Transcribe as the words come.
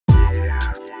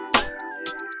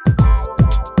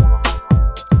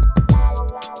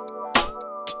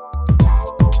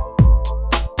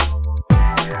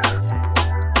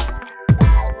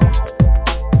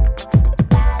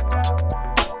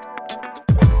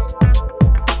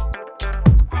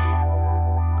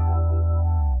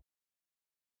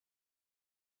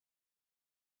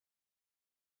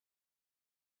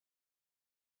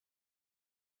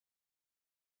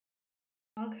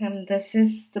welcome. This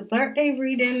is the birthday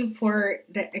reading for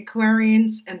the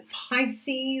Aquarians and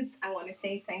Pisces. I want to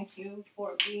say thank you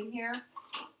for being here.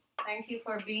 Thank you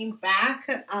for being back.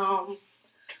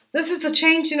 This is the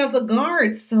changing of the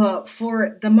guards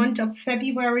for the month of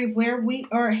February, where we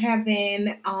are having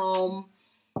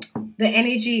the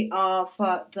energy of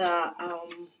the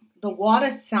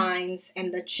water signs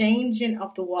and the changing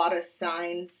of the water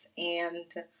signs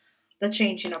and the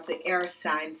changing of the air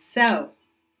signs. So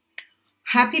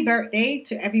happy birthday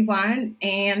to everyone,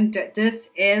 and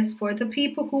this is for the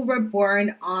people who were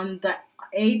born on the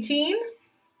 18th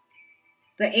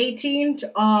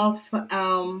of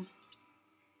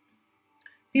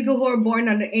people who were born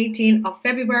on the 18th of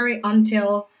February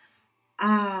until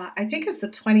I think it's the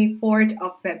 24th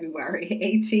of February,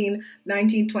 18,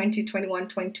 19, 20, 21,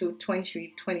 22,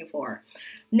 23, 24.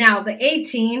 Now the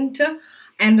 18th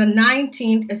and the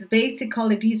 19th is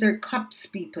basically, these are cups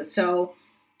people. So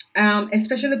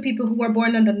especially the people who were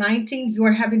born on the 19th, you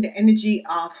are having the energy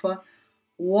of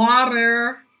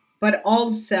water, but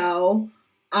also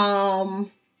the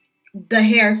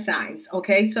hair signs.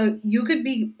 Okay, so you could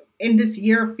be in this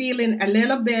year feeling a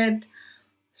little bit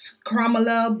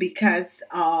scrumble because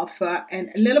of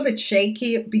and a little bit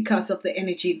shaky because of the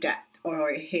energy that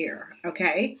or hair.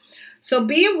 Okay, so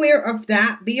be aware of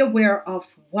that. Be aware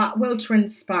of what will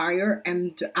transpire,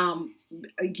 and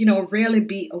really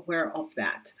be aware of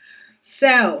that.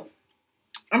 So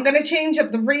I'm going to change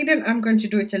up the reading. I'm going to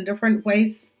do it in different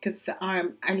ways because I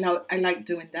like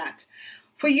doing that.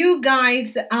 For you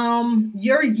guys,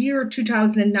 your year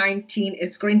 2019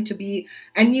 is going to be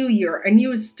a new year, a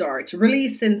new start,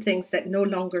 releasing things that no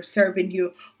longer serving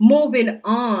you, moving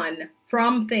on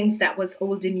from things that was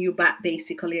holding you back,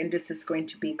 basically, and this is going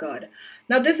to be good.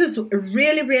 Now, this is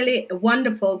really, really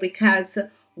wonderful because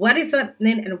what is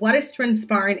happening and what is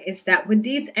transpiring is that with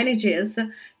these energies,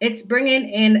 it's bringing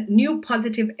in new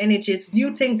positive energies,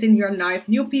 new things in your life,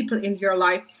 new people in your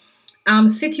life.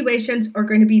 Situations are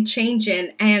going to be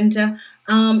changing, and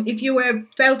if you were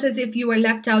felt as if you were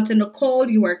left out in the cold,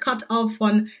 you were cut off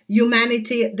on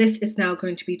humanity, this is now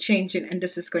going to be changing, and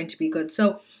this is going to be good.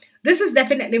 So this is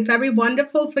definitely very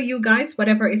wonderful for you guys.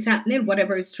 Whatever is happening,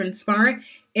 whatever is transpiring,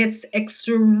 it's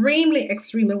extremely,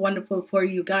 extremely wonderful for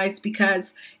you guys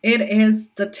because it is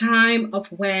the time of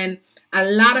when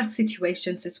a lot of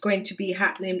situations is going to be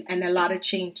happening and a lot of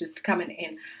changes coming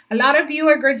in. A lot of you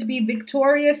are going to be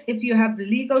victorious. If you have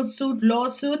legal suit,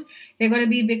 lawsuit, you're going to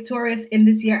be victorious in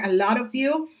this year. A lot of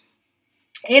you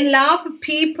in love,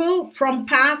 people from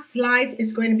past life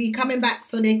is going to be coming back.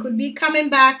 So they could be coming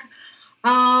back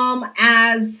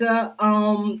as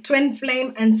twin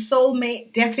flame and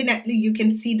soulmate. Definitely you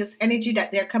can see this energy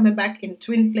that they're coming back in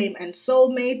twin flame and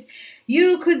soulmate.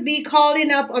 You could be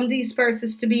calling up on these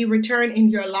persons to be returned in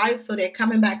your life, so they're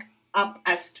coming back up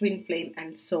as twin flame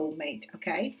and soulmate.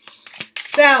 Okay,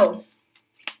 so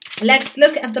let's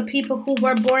look at the people who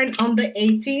were born on the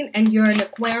 18th and you're an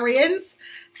Aquarians.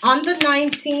 On the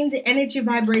 19th, the energy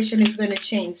vibration is going to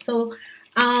change. So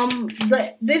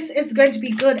this is going to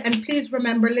be good, and please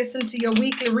remember, listen to your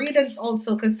weekly readings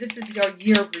also, because this is your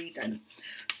year reading.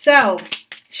 So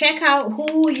check out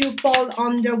who you fall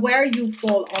under, where you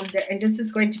fall under, and this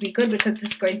is going to be good because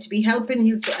it's going to be helping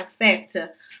you to affect.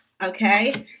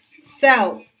 Okay,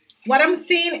 so what I'm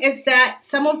seeing is that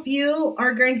some of you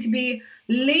are going to be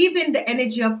leaving the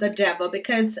energy of the devil,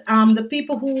 because the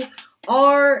people who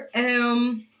are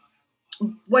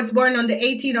was born on the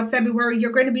 18th of February,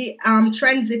 you're going to be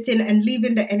transiting and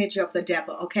leaving the energy of the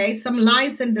devil. Okay, some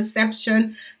lies and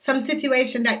deception, some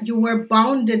situation that you were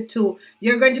bounded to,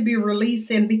 you're going to be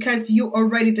releasing because you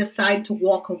already decide to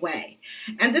walk away.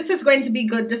 And this is going to be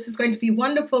good. This is going to be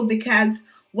wonderful because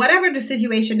whatever the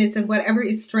situation is and whatever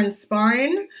is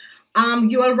transpiring,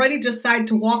 you already decide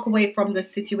to walk away from the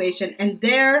situation. And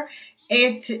there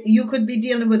you could be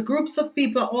dealing with groups of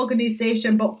people,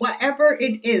 organization, but whatever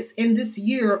it is in this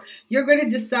year, you're going to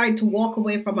decide to walk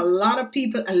away from a lot of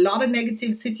people, a lot of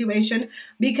negative situation,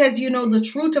 because you know the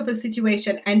truth of a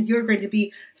situation, and you're going to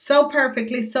be so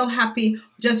perfectly, so happy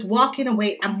just walking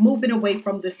away and moving away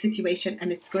from the situation,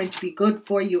 and it's going to be good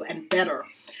for you and better.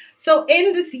 So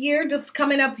in this year, this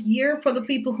coming up year, for the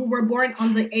people who were born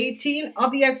on the 18th,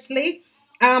 obviously,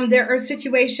 there are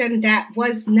situations that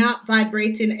was not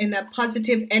vibrating in a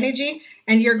positive energy,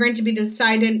 and you're going to be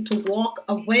deciding to walk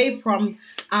away from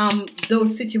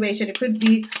those situations. It could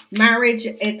be marriage,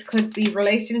 it could be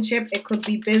relationship, it could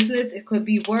be business, it could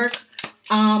be work,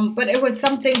 but it was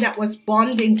something that was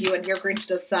bonding you, and you're going to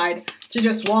decide to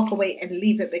just walk away and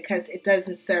leave it because it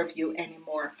doesn't serve you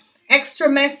anymore. Extra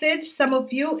message, some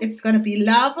of you, it's going to be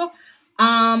love.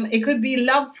 It could be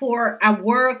love for a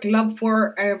work, love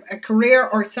for a career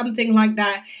or something like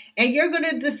that. And you're going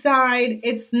to decide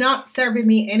it's not serving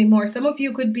me anymore. Some of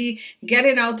you could be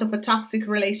getting out of a toxic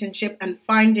relationship and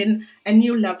finding a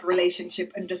new love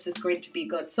relationship. And this is going to be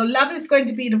good. So love is going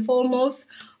to be the foremost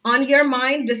on your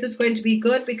mind. This is going to be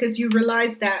good because you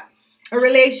realize that a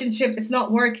relationship is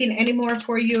not working anymore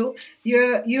for you.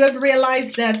 You have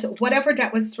realized that whatever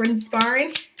that was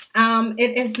transpiring,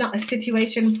 it is not a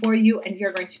situation for you, and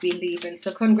you're going to be leaving.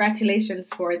 So congratulations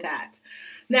for that.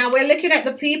 Now we're looking at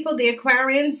the people, the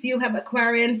Aquarians. You have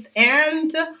Aquarians and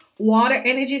water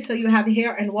energy. So you have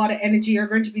air and water energy. You're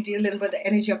going to be dealing with the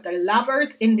energy of the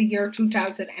lovers in the year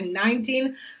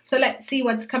 2019. So let's see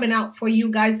what's coming out for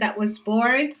you guys that was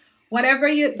born. Whatever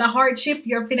the hardship,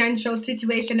 your financial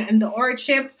situation and the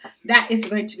hardship, that is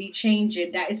going to be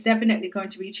changing. That is definitely going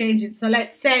to be changing. So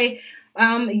let's say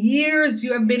years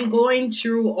you have been going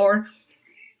through, or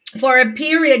for a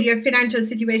period your financial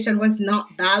situation was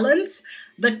not balanced.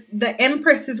 The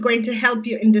Empress is going to help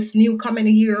you in this new coming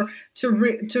year to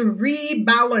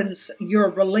rebalance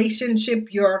your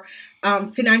relationship, your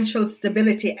financial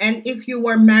stability. And if you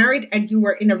were married and you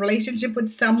were in a relationship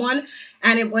with someone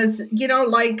and it was, you know,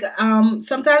 like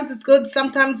sometimes it's good,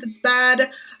 sometimes it's bad,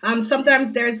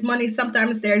 sometimes there's money,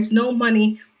 sometimes there's no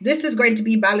money. This is going to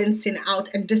be balancing out,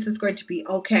 and this is going to be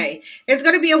okay. It's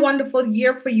going to be a wonderful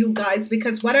year for you guys,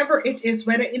 because whatever it is,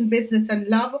 whether in business and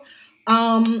love,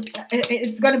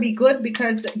 it's going to be good,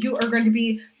 because you are going to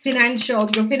be your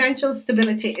financial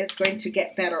stability is going to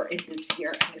get better in this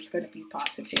year, and it's going to be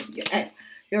positive.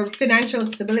 Your financial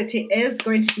stability is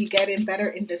going to be getting better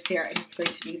in this year, and it's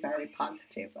going to be very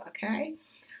positive. Okay,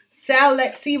 so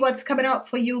let's see what's coming up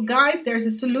for you guys. There's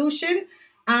a solution.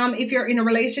 If you're in a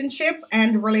relationship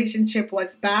and the relationship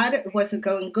was bad, it wasn't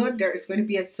going good, there is going to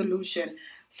be a solution.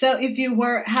 So if you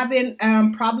were having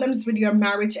problems with your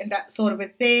marriage and that sort of a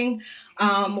thing,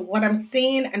 what I'm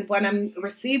seeing and what I'm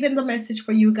receiving the message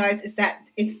for you guys is that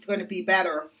it's going to be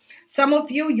better. Some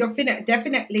of you,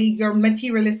 definitely your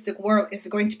materialistic world is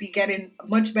going to be getting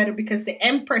much better, because the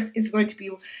Empress is going to be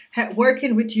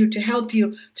working with you to help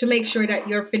you to make sure that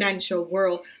your financial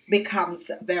world becomes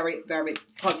very, very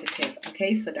positive.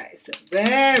 Okay, so that is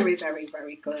very, very,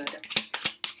 very good.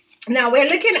 Now we're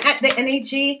looking at the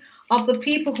energy of the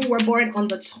people who were born on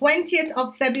the 20th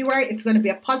of February. It's going to be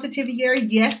a positive year.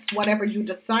 Yes, whatever you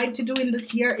decide to do in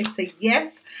this year, it's a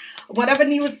yes. Whatever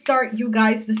new start you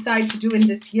guys decide to do in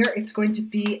this year, it's going to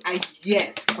be a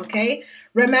yes. Okay.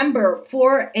 Remember,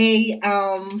 for a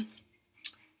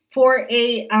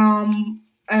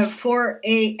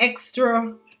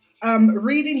extra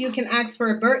reading, you can ask for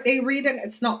a birthday reading.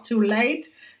 It's not too late.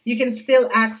 You can still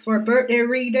ask for a birthday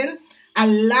reading. A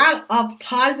lot of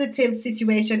positive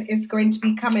situation is going to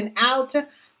be coming out.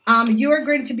 You are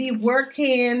going to be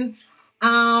working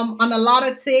on a lot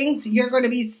of things. You're going to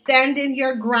be standing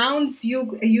your grounds.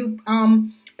 You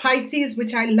Pisces,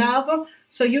 which I love.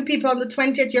 So you people on the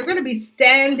 20th, you're going to be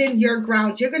standing your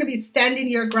grounds. You're going to be standing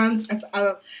your grounds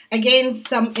against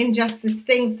some injustice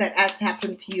things that has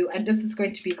happened to you. And this is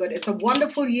going to be good. It's a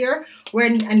wonderful year where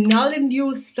another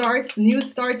new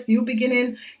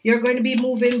beginning. You're going to be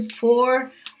moving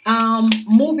forward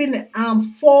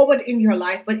in your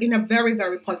life, but in a very,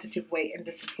 very positive way. And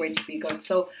this is going to be good.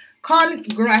 So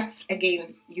congrats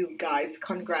again, you guys.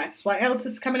 Congrats. What else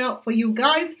is coming out for you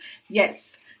guys?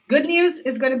 Yes. Good news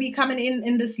is going to be coming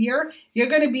in this year. You're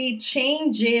going to be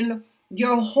changing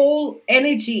your whole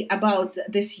energy about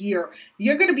this year.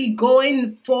 You're going to be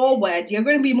going forward. You're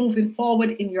going to be moving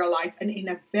forward in your life, and in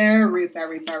a very,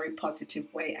 very, very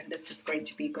positive way. And this is going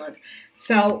to be good.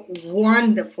 So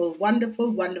wonderful,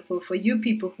 wonderful, wonderful for you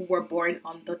people who were born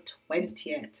on the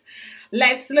 20th.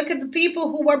 Let's look at the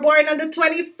people who were born on the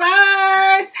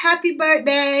 21st. Happy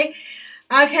birthday.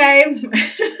 Okay.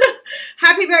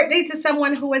 Happy birthday to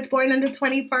someone who was born on the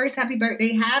 21st. Happy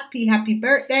birthday. Happy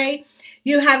birthday.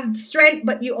 You have strength,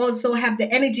 but you also have the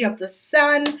energy of the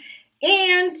sun,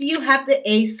 and you have the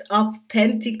Ace of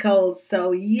Pentacles.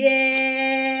 So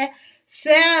yeah.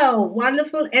 So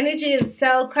wonderful energies.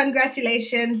 So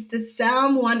congratulations to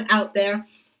someone out there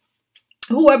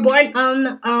who were born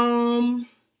on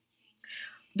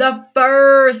the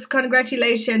first.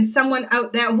 Congratulations, someone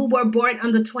out there who were born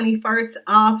on the 21st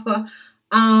of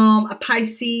a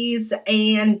Pisces,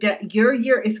 and your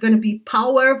year is going to be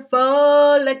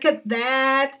powerful. Look at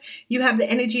that. You have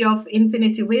the energy of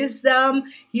infinity wisdom.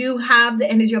 You have the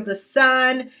energy of the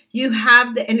sun. You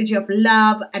have the energy of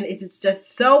love, and it is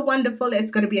just so wonderful.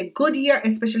 It's going to be a good year,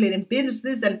 especially in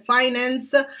business and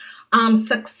finance.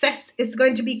 Success is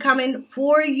going to be coming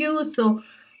for you. So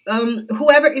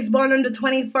Whoever is born on the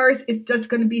 21st, is just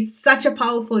going to be such a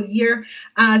powerful year.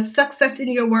 Success in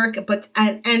your work,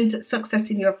 and success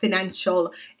in your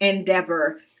financial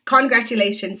endeavor.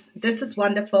 Congratulations. This is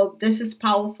wonderful. This is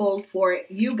powerful for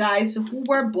you guys who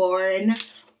were born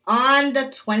on the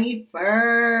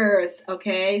 21st.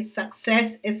 Okay,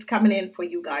 success is coming in for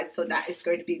you guys, so that is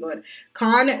going to be good.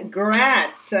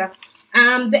 Congrats. The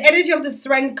energy of the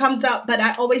strength comes up, but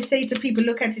I always say to people,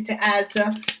 look at it as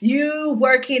you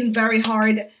working very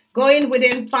hard, going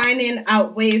within, finding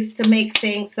out ways to make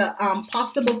things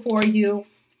possible for you.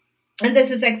 And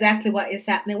this is exactly what is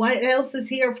happening. What else is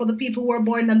here for the people who are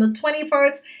born on the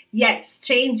 21st? Yes,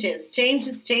 changes.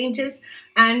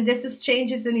 And this is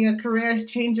changes in your careers,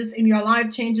 changes in your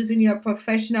life, changes in your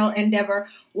professional endeavor.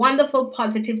 Wonderful,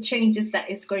 positive changes that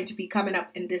is going to be coming up.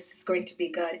 And this is going to be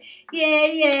good.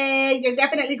 Yeah. You're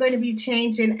definitely going to be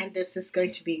changing. And this is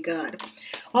going to be good.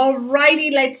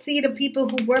 Alrighty, let's see the people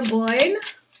who were born.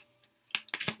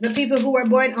 The people who were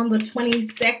born on the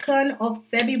 22nd of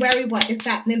February, what is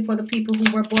happening for the people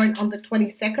who were born on the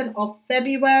 22nd of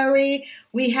February?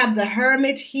 We have the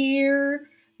Hermit here.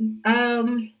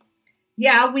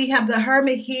 Yeah, we have the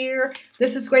Hermit here.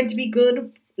 This is going to be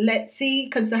good. Let's see,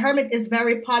 because the Hermit is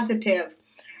very positive.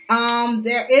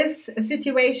 There is a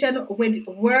situation with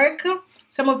work.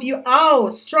 Some of you,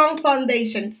 strong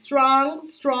foundation,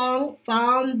 strong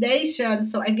foundation.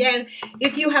 So again,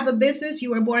 if you have a business,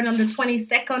 you were born on the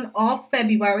 22nd of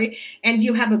February, and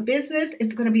you have a business,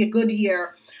 it's going to be a good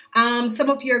year. Some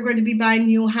of you are going to be buying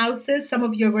new houses. Some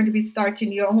of you are going to be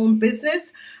starting your own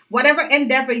business. Whatever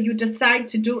endeavor you decide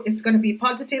to do, it's going to be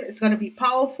positive. It's going to be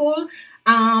powerful.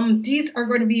 These are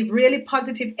going to be really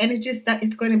positive energies that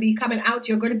is going to be coming out.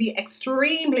 You're going to be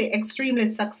extremely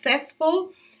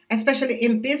successful, especially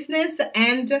in business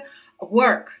and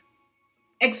work.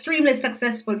 Extremely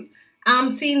successful.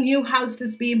 I'm seeing new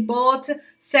houses being bought.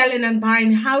 Selling and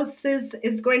buying houses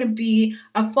is going to be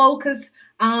a focus.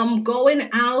 Going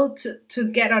out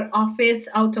to get an office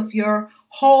out of your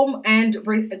home and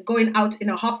going out in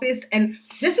an office. And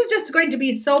this is just going to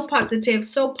be so positive,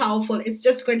 so powerful. It's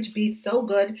just going to be so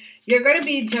good. You're going to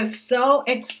be just so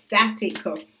ecstatic.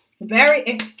 Very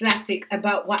ecstatic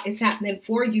about what is happening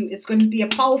for you. It's going to be a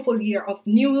powerful year of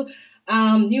new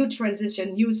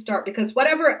transition, new start, because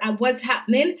whatever was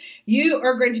happening, you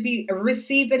are going to be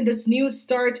receiving this new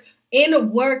start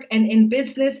in work and in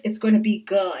business. It's going to be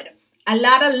good. A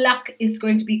lot of luck is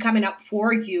going to be coming up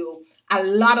for you. A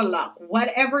lot of luck.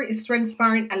 Whatever is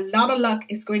transpiring, a lot of luck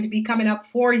is going to be coming up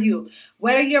for you.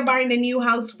 Whether you're buying a new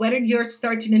house, whether you're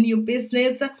starting a new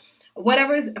business,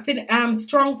 whatever is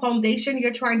strong foundation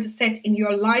you're trying to set in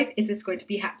your life, it is going to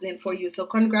be happening for you. So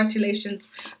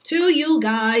congratulations to you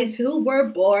guys who were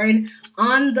born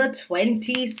on the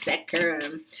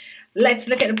 22nd. Let's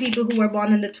look at the people who were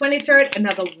born on the 23rd.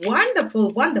 Another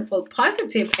wonderful,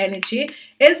 positive energy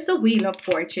is the Wheel of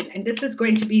Fortune. And this is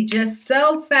going to be just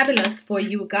so fabulous for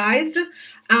you guys.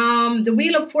 The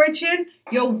Wheel of Fortune,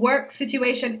 your work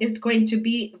situation is going to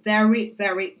be very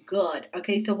good.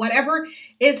 Okay, so whatever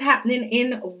is happening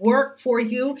in work for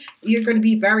you, you're going to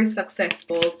be very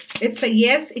successful. It's a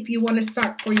yes. If you want to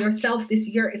start for yourself this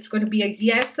year, it's going to be a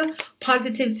yes.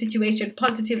 Positive situation,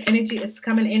 positive energy is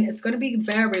coming in. It's going to be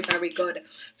very good.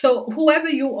 So whoever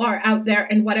you are out there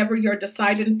and whatever you're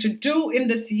deciding to do in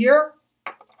this year,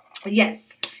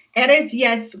 yes. It is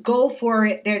yes, go for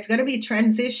it. There's going to be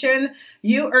transition.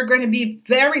 You are going to be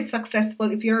very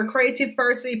successful. If you're a creative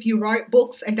person, if you write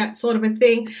books and that sort of a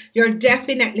thing, you're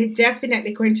definitely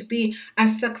going to be a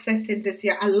success in this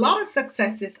year. A lot of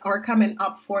successes are coming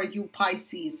up for you,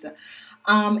 Pisces.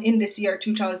 In this year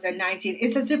 2019,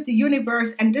 it's as if the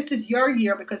universe, and this is your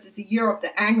year because it's the year of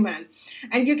the Hangman,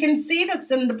 and you can see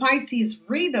this in the Pisces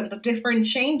reading, the different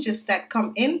changes that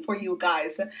come in for you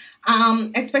guys,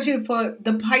 especially for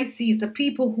the Pisces, the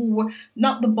people who were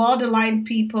not the borderline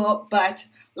people, but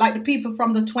like the people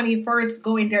from the 21st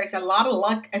going, there's a lot of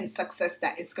luck and success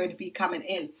that is going to be coming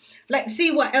in. Let's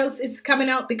see what else is coming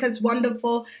out, because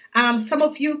wonderful. Some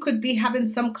of you could be having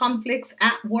some conflicts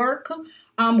at work.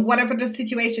 Whatever the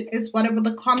situation is, whatever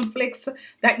the conflicts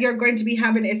that you're going to be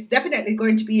having, it's definitely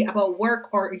going to be about work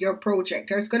or your project.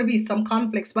 There's going to be some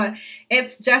conflicts, but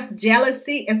it's just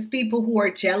jealousy. It's people who are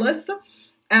jealous.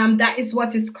 That is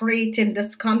what is creating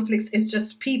this conflicts. It's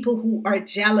just people who are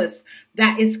jealous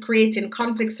that is creating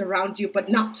conflicts around you, but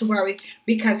not to worry,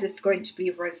 because it's going to be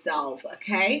resolved.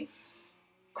 Okay.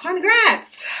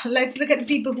 Congrats. Let's look at the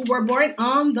people who were born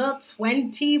on the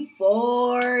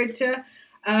 24th.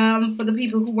 For the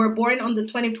people who were born on the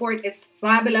 24th, it's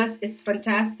fabulous, it's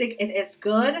fantastic, it is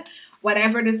good.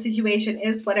 Whatever the situation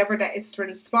is, whatever that is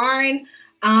transpiring,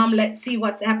 Let's see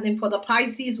what's happening for the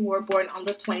Pisces who were born on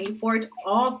the 24th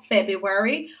of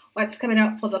February. What's coming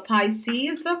up for the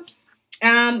Pisces?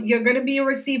 You're going to be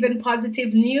receiving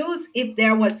positive news. If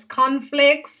there was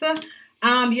conflicts,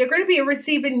 you're going to be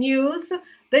receiving news.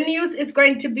 The news is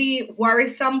going to be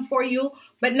worrisome for you,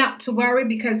 but not to worry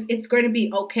because it's going to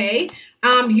be okay.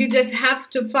 You just have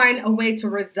to find a way to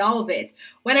resolve it.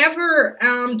 Whenever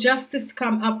justice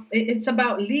come up, it's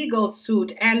about legal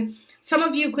suit, and some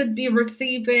of you could be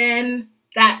receiving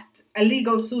that a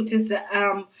legal suit is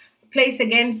placed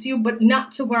against you, but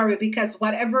not to worry because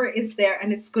whatever is there,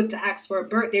 and it's good to ask for a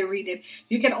birthday reading.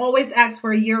 You can always ask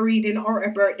for a year reading or a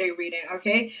birthday reading,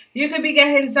 okay? You could be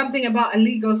getting something about a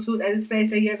legal suit at this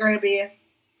place that you're going to be,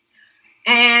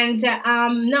 and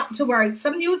not to worry.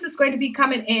 Some news is going to be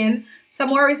coming in, some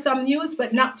worrisome news,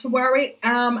 but not to worry,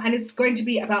 and it's going to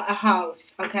be about a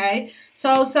house, okay?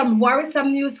 So some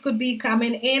worrisome news could be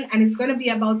coming in, and it's going to be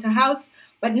about a house,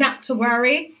 but not to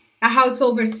worry. A house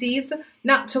overseas,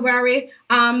 not to worry.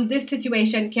 This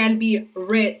situation can be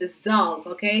resolved,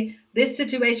 okay? This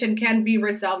situation can be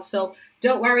resolved, so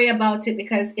don't worry about it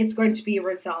because it's going to be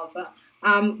resolved.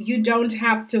 You don't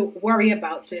have to worry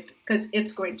about it because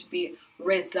it's going to be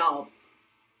resolved.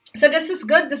 So this is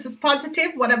good. This is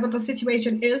positive. Whatever the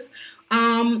situation is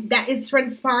that is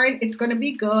transpiring, it's going to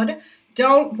be good.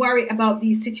 Don't worry about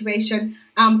the situation.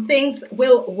 Things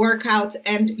will work out,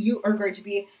 and you are going to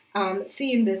be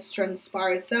seeing this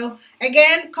transpire. So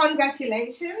again,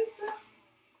 congratulations.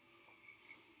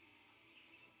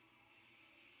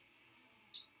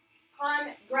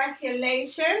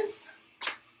 Congratulations.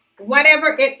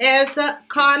 Whatever it is,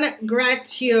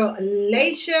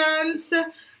 congratulations.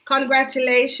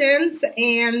 Congratulations.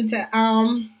 And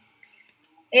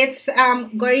it's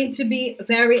going to be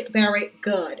very, very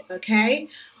good. Okay.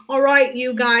 All right,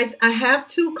 you guys, I have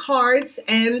two cards,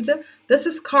 and this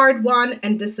is card 1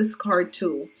 and this is card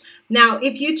 2. Now,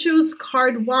 if you choose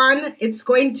card 1, it's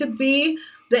going to be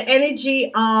the energy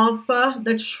of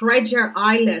the Treasure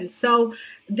Island. So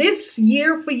this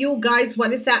year for you guys,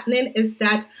 what is happening is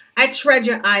that a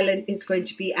Treasure Island is going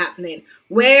to be happening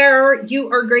where you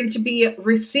are going to be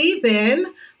receiving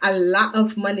a lot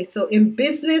of money. So in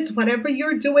business, whatever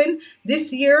you're doing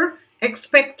this year,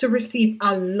 expect to receive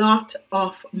a lot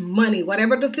of money.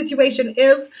 Whatever the situation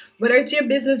is, whether it's your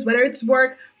business, whether it's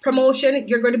work, promotion,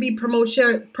 you're going to be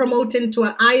promoting to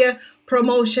a higher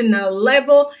promotional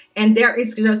level, and there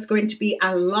is just going to be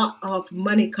a lot of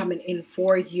money coming in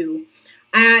for you.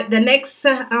 The next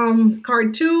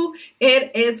card 2, it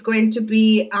is going to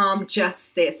be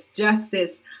justice,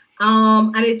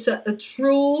 and it's a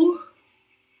true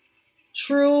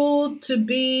to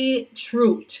be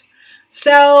truth.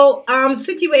 So,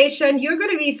 situation, you're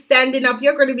going to be standing up.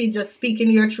 You're going to be just speaking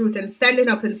your truth and standing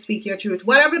up and speak your truth.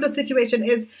 Whatever the situation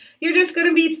is, you're just going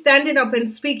to be standing up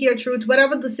and speak your truth.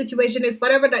 Whatever the situation is,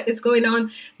 whatever that is going on,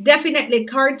 definitely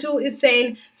card 2 is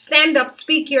saying, stand up,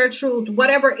 speak your truth.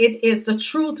 Whatever it is, the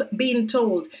truth being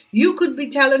told. You could be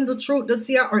telling the truth this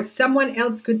year, or someone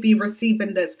else could be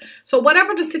receiving this. So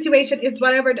whatever the situation is,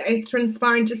 whatever that is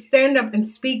transpiring, just stand up and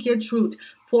speak your truth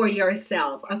for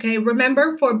yourself. Okay,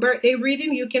 remember, for birthday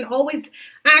reading, you can always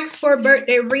ask for a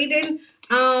birthday reading.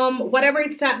 Whatever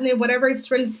is happening, whatever is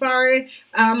transpiring,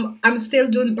 I'm still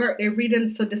doing birthday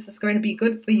readings, so this is going to be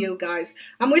good for you guys.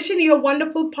 I'm wishing you a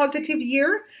wonderful, positive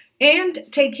year, and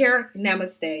take care.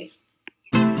 Namaste.